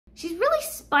She's really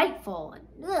spiteful.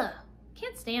 Ugh,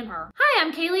 can't stand her. Hi,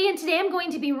 I'm Kaylee, and today I'm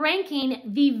going to be ranking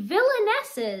the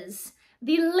Villainesses,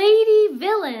 the lady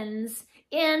villains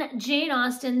in Jane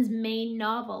Austen's main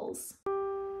novels.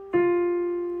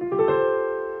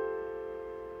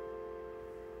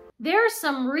 There are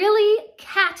some really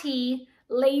catty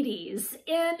ladies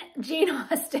in Jane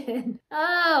Austen.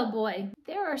 Oh boy,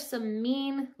 there are some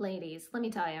mean ladies, let me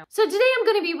tell you. So today I'm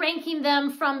going to be ranking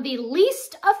them from the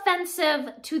least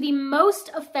offensive to the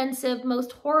most offensive,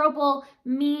 most horrible,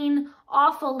 mean,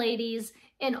 awful ladies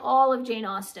in all of Jane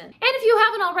Austen. And if you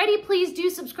haven't already, please do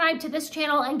subscribe to this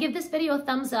channel and give this video a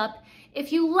thumbs up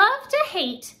if you love to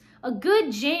hate a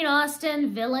good Jane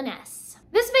Austen villainess.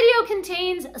 This video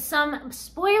contains some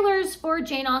spoilers for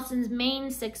Jane Austen's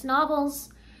main 6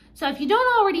 novels. So if you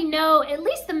don't already know at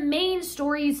least the main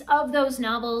stories of those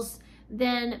novels,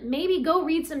 then maybe go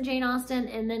read some Jane Austen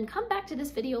and then come back to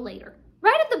this video later.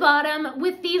 Right at the bottom,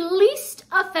 with the least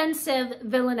offensive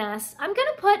villainess, I'm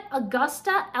gonna put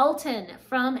Augusta Elton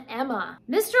from Emma.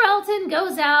 Mr. Elton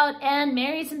goes out and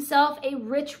marries himself a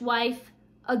rich wife,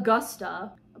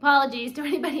 Augusta. Apologies to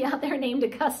anybody out there named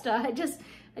Augusta. I just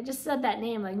said that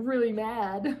name like really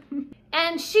mad.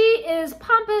 And she is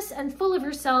pompous and full of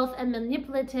herself and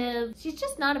manipulative. She's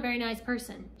just not a very nice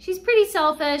person. She's pretty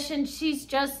selfish and she's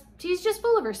just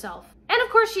full of herself. And of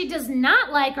course she does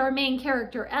not like our main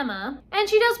character Emma, and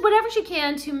she does whatever she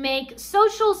can to make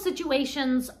social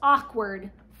situations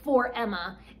awkward for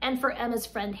Emma and for Emma's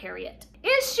friend Harriet.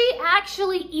 Is she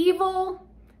actually evil?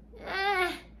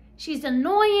 She's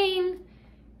annoying.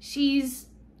 She's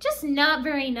just not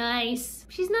very nice.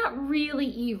 She's not really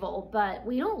evil, but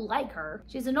we don't like her.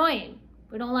 She's annoying.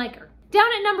 We don't like her. Down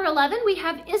at number 11, we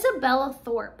have Isabella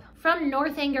Thorpe from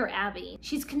Northanger Abbey.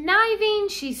 She's conniving,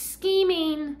 she's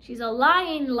scheming, she's a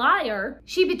lying liar.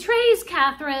 She betrays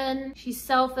Catherine, she's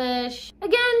selfish.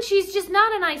 Again, she's just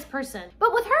not a nice person.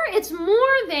 But with her, it's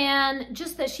more than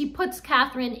just that she puts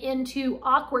Catherine into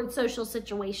awkward social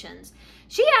situations.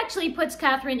 She actually puts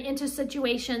Catherine into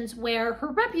situations where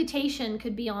her reputation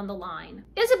could be on the line.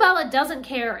 Isabella doesn't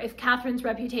care if Catherine's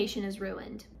reputation is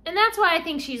ruined. And that's why I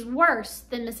think she's worse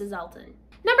than Mrs. Elton.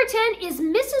 Number 10 is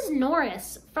Mrs.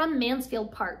 Norris from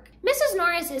Mansfield Park. Mrs.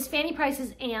 Norris is Fanny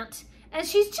Price's aunt, and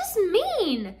she's just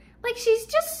mean. Like, she's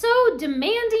just so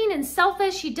demanding and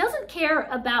selfish. She doesn't care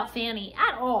about Fanny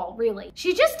at all, really.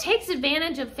 She just takes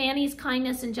advantage of Fanny's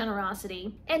kindness and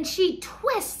generosity, and she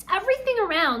twists everything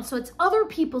around so it's other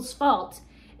people's fault,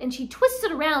 and she twists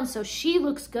it around so she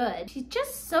looks good. She's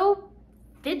just so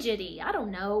fidgety. I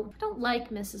don't know. I don't like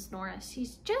Mrs. Norris.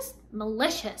 She's just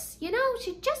malicious. You know,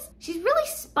 she's really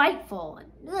spiteful.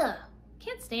 Ugh.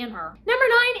 Can't stand her. Number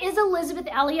 9 is Elizabeth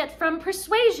Elliot from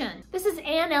Persuasion. This is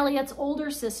Anne Elliot's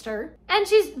older sister, and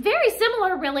she's very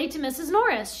similar really to Mrs.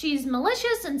 Norris. She's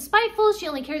malicious and spiteful. She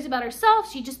only cares about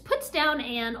herself. She just puts down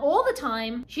Anne all the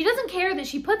time. She doesn't care that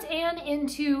she puts Anne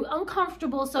into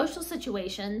uncomfortable social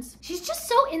situations. She's just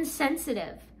so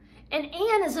insensitive. And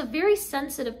Anne is a very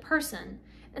sensitive person.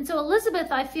 And so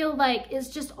Elizabeth, I feel like, is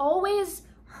just always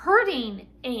hurting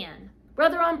Anne,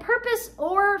 whether on purpose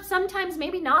or sometimes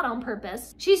maybe not on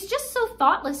purpose. She's just so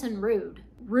thoughtless and rude.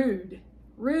 Rude.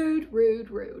 Rude, rude,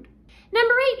 rude.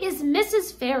 Number 8 is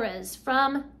Mrs. Ferrers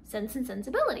from Sense and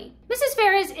Sensibility. Mrs.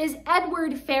 Ferrers is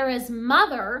Edward Ferrers'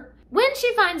 mother. When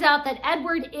she finds out that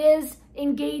Edward is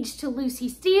engaged to Lucy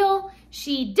Steele,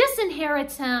 she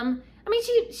disinherits him. I mean,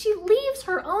 she leaves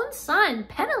her own son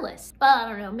penniless. Well, I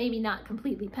don't know, maybe not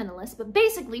completely penniless, but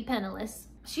basically penniless.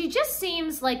 She just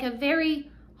seems like a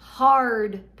very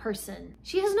hard person.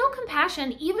 She has no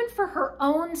compassion even for her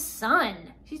own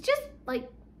son. She's just like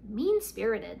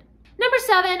mean-spirited. Number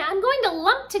 7, I'm going to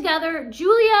lump together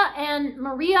Julia and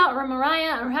Maria or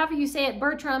Mariah, or however you say it,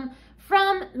 Bertram,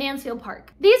 from Mansfield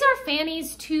Park. These are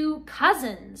Fanny's 2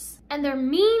 cousins, and they're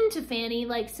mean to Fanny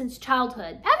like since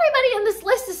childhood. Everybody on this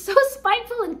list is so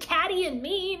spiteful and catty and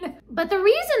mean. But the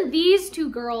reason these 2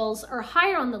 girls are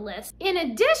higher on the list, in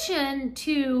addition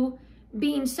to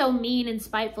being so mean and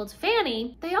spiteful to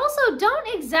Fanny, they also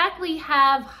don't exactly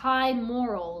have high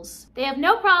morals. They have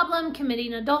no problem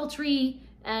committing adultery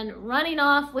and running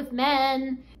off with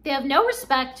men. They have no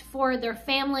respect for their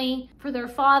family, for their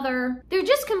father. They're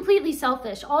just completely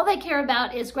selfish. All they care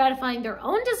about is gratifying their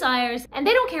own desires, and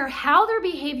they don't care how their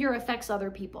behavior affects other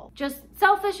people. Just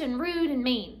selfish and rude and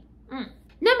mean.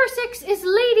 Number 6 is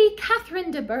Lady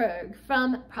Catherine de Bourgh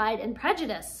from Pride and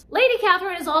Prejudice. Lady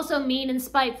Catherine is also mean and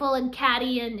spiteful and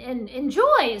catty and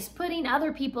enjoys putting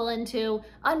other people into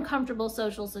uncomfortable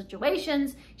social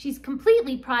situations. She's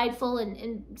completely prideful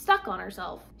and stuck on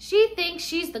herself. She thinks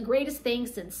she's the greatest thing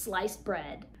since sliced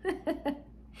bread.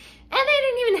 And they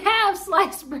didn't even have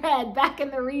sliced bread back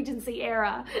in the Regency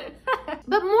era.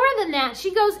 But more than that,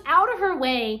 she goes out of her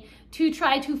way to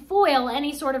try to foil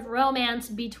any sort of romance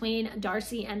between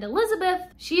Darcy and Elizabeth.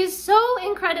 She is so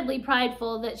incredibly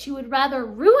prideful that she would rather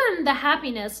ruin the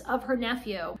happiness of her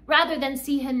nephew rather than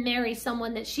see him marry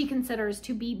someone that she considers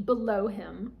to be below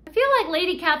him. I feel like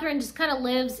Lady Catherine just kind of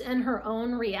lives in her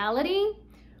own reality,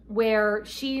 where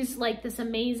she's like this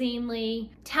amazingly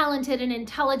talented and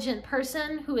intelligent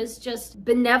person who is just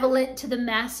benevolent to the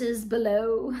masses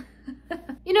below.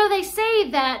 You know, they say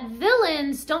that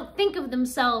villains don't think of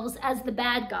themselves as the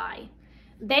bad guy.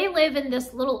 They live in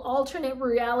this little alternate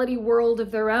reality world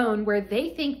of their own where they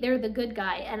think they're the good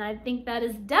guy, and I think that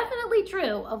is definitely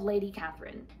true of Lady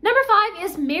Catherine. Number 5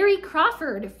 is Mary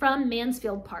Crawford from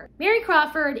Mansfield Park. Mary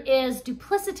Crawford is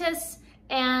duplicitous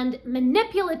and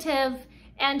manipulative,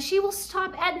 and she will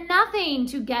stop at nothing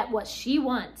to get what she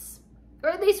wants, or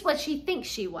at least what she thinks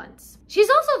she wants. She's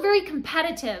also very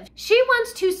competitive. She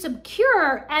wants to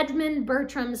secure Edmund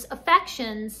Bertram's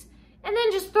affections and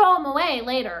then just throw him away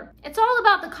later. It's all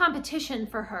about the competition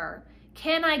for her.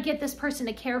 Can I get this person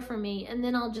to care for me? And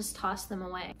then I'll just toss them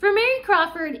away. For Mary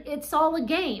Crawford, it's all a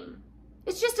game.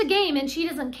 It's just a game, and she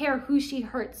doesn't care who she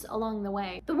hurts along the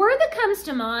way. The word that comes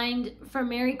to mind for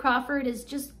Mary Crawford is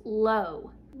just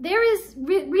low. There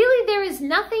is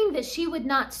nothing that she would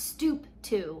not stoop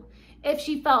to if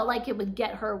she felt like it would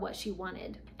get her what she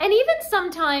wanted. And even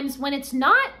sometimes when it's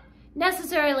not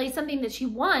necessarily something that she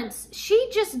wants, she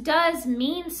just does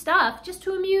mean stuff just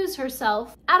to amuse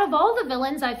herself. Out of all the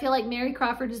villains, I feel like Mary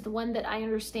Crawford is the one that I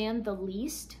understand the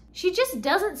least. She just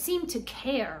doesn't seem to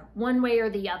care one way or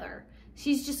the other.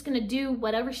 She's just gonna do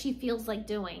whatever she feels like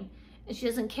doing. And she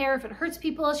doesn't care if it hurts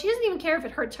people. She doesn't even care if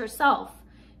it hurts herself.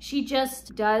 She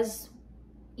just does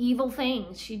evil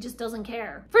things. She just doesn't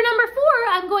care. For number 4,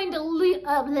 I'm going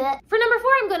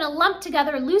to lump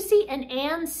together Lucy and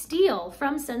Anne Steele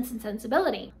from Sense and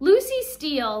Sensibility. Lucy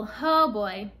Steele, oh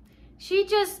boy, she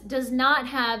just does not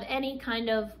have any kind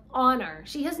of honor.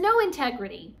 She has no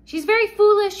integrity. She's very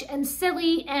foolish and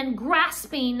silly and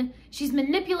grasping. She's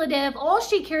manipulative. All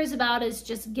she cares about is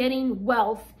just getting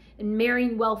wealth and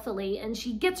marrying wealthily, and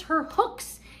she gets her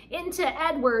hooks into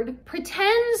Edward,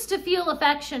 pretends to feel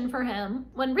affection for him,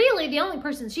 when really the only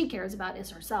person she cares about is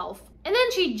herself. And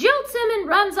then she jilts him and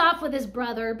runs off with his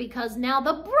brother because now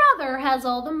the brother has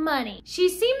all the money. She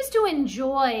seems to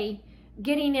enjoy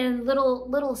getting in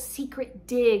little secret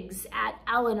digs at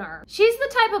Eleanor. She's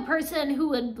the type of person who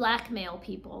would blackmail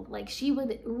people. Like, she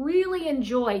would really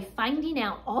enjoy finding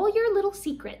out all your little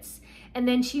secrets, and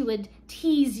then she would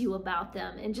tease you about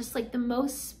them in just like the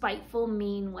most spiteful,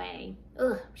 mean way.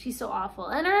 Ugh, she's so awful.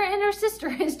 And her sister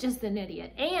is just an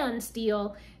idiot. Anne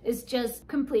Steele is just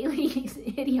completely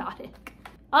idiotic.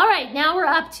 All right, now we're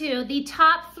up to the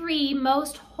top 3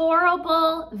 most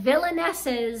horrible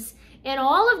villainesses in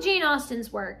all of Jane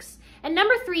Austen's works. And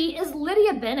number 3 is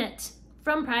Lydia Bennet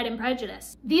from Pride and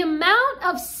Prejudice. The amount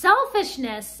of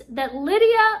selfishness that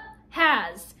Lydia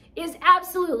has is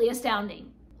absolutely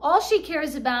astounding. All she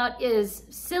cares about is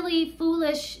silly,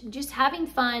 foolish, just having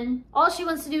fun. All she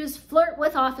wants to do is flirt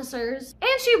with officers.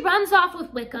 And she runs off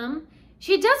with Wickham.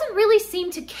 She doesn't really seem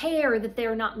to care that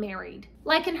they're not married.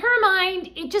 Like, in her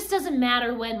mind, it just doesn't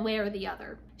matter one way or the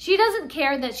other. She doesn't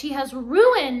care that she has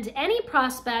ruined any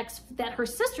prospects that her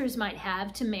sisters might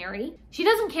have to marry. She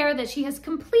doesn't care that she has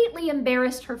completely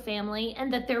embarrassed her family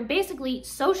and that they're basically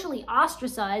socially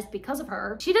ostracized because of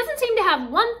her. She doesn't seem to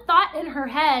have one thought in her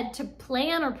head to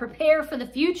plan or prepare for the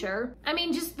future. I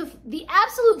mean, just the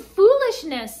absolute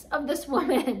foolishness of this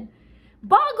woman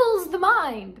boggles the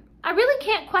mind. I really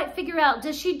can't quite figure out,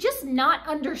 does she just not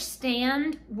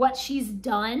understand what she's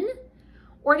done?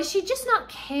 Or does she just not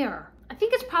care? I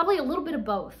think it's probably a little bit of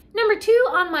both. Number 2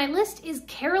 on my list is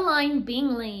Caroline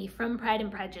Bingley from Pride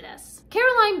and Prejudice.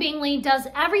 Caroline Bingley does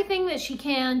everything that she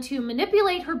can to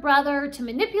manipulate her brother, to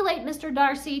manipulate Mr.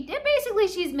 Darcy. Basically,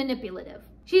 she's manipulative.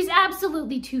 She's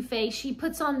absolutely two-faced. She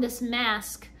puts on this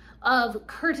mask of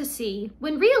courtesy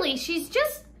when really she's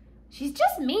just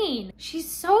mean. She's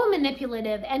so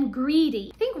manipulative and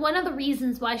greedy. I think one of the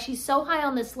reasons why she's so high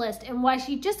on this list and why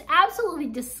she just absolutely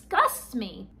disgusts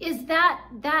me is that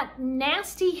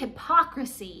nasty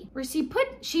hypocrisy where she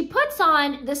puts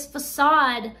on this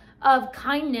facade of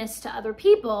kindness to other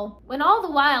people when all the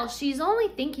while she's only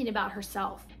thinking about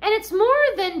herself. And it's more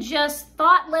than just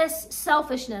thoughtless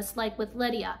selfishness like with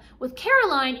Lydia. With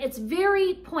Caroline, it's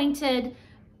very pointed,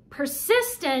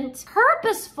 persistent,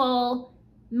 purposeful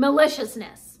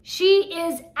maliciousness. She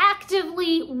is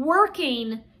actively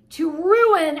working to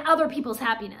ruin other people's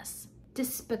happiness.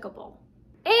 Despicable.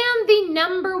 And the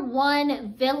number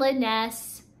 1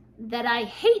 villainess that I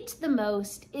hate the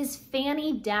most is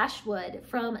Fanny Dashwood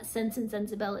from Sense and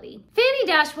Sensibility. Fanny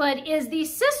Dashwood is the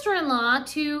sister-in-law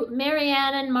to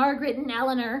Marianne and Margaret and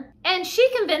Eleanor, and she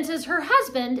convinces her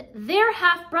husband, their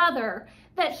half-brother,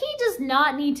 that he does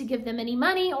not need to give them any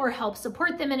money or help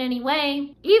support them in any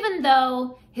way, even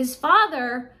though his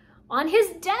father, on his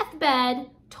deathbed,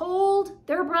 told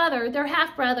their brother, their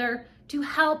half-brother, to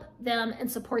help them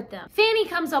and support them. Fanny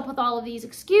comes up with all of these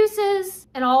excuses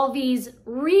and all of these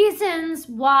reasons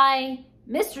why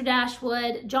Mr.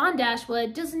 Dashwood, John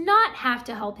Dashwood, does not have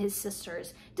to help his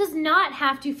sisters, does not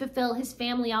have to fulfill his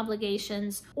family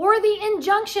obligations or the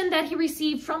injunction that he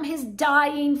received from his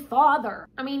dying father.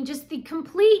 I mean, just the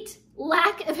complete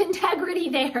lack of integrity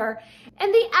there,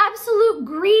 and the absolute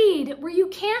greed where you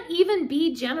can't even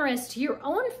be generous to your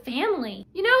own family.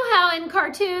 You know how in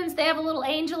cartoons they have a little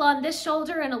angel on this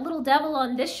shoulder and a little devil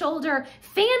on this shoulder?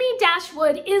 Fanny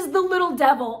Dashwood is the little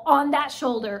devil on that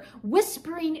shoulder,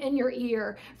 whispering in your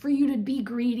ear for you to be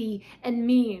greedy and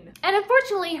mean. And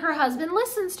unfortunately, her husband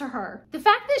listens to her. The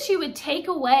fact that she would take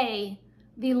away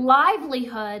the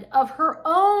livelihood of her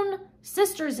own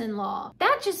sisters-in-law,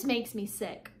 that just makes me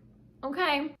sick.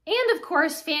 Okay. And of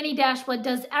course, Fanny Dashwood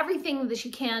does everything that she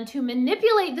can to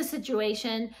manipulate the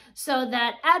situation so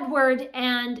that Edward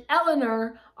and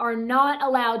Eleanor are not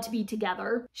allowed to be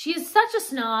together. She is such a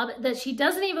snob that she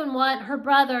doesn't even want her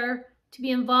brother to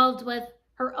be involved with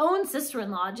her own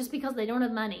sister-in-law just because they don't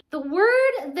have money. The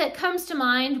word that comes to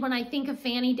mind when I think of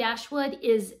Fanny Dashwood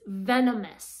is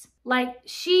venomous. Like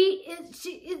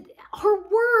her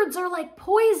words are like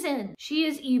poison. She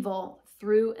is evil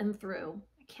through and through.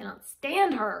 Cannot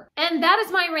stand her. And that is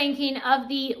my ranking of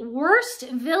the worst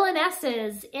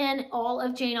villainesses in all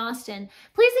of Jane Austen.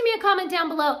 Please leave me a comment down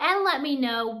below and let me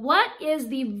know what is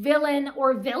the villain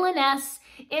or villainess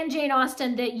in Jane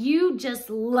Austen that you just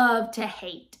love to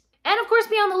hate. And of course,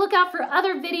 be on the lookout for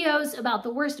other videos about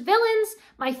the worst villains,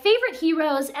 my favorite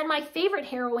heroes, and my favorite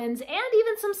heroines, and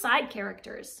even some side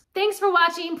characters. Thanks for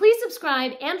watching. Please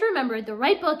subscribe, and remember, the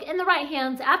right book in the right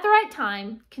hands at the right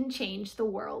time can change the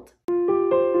world.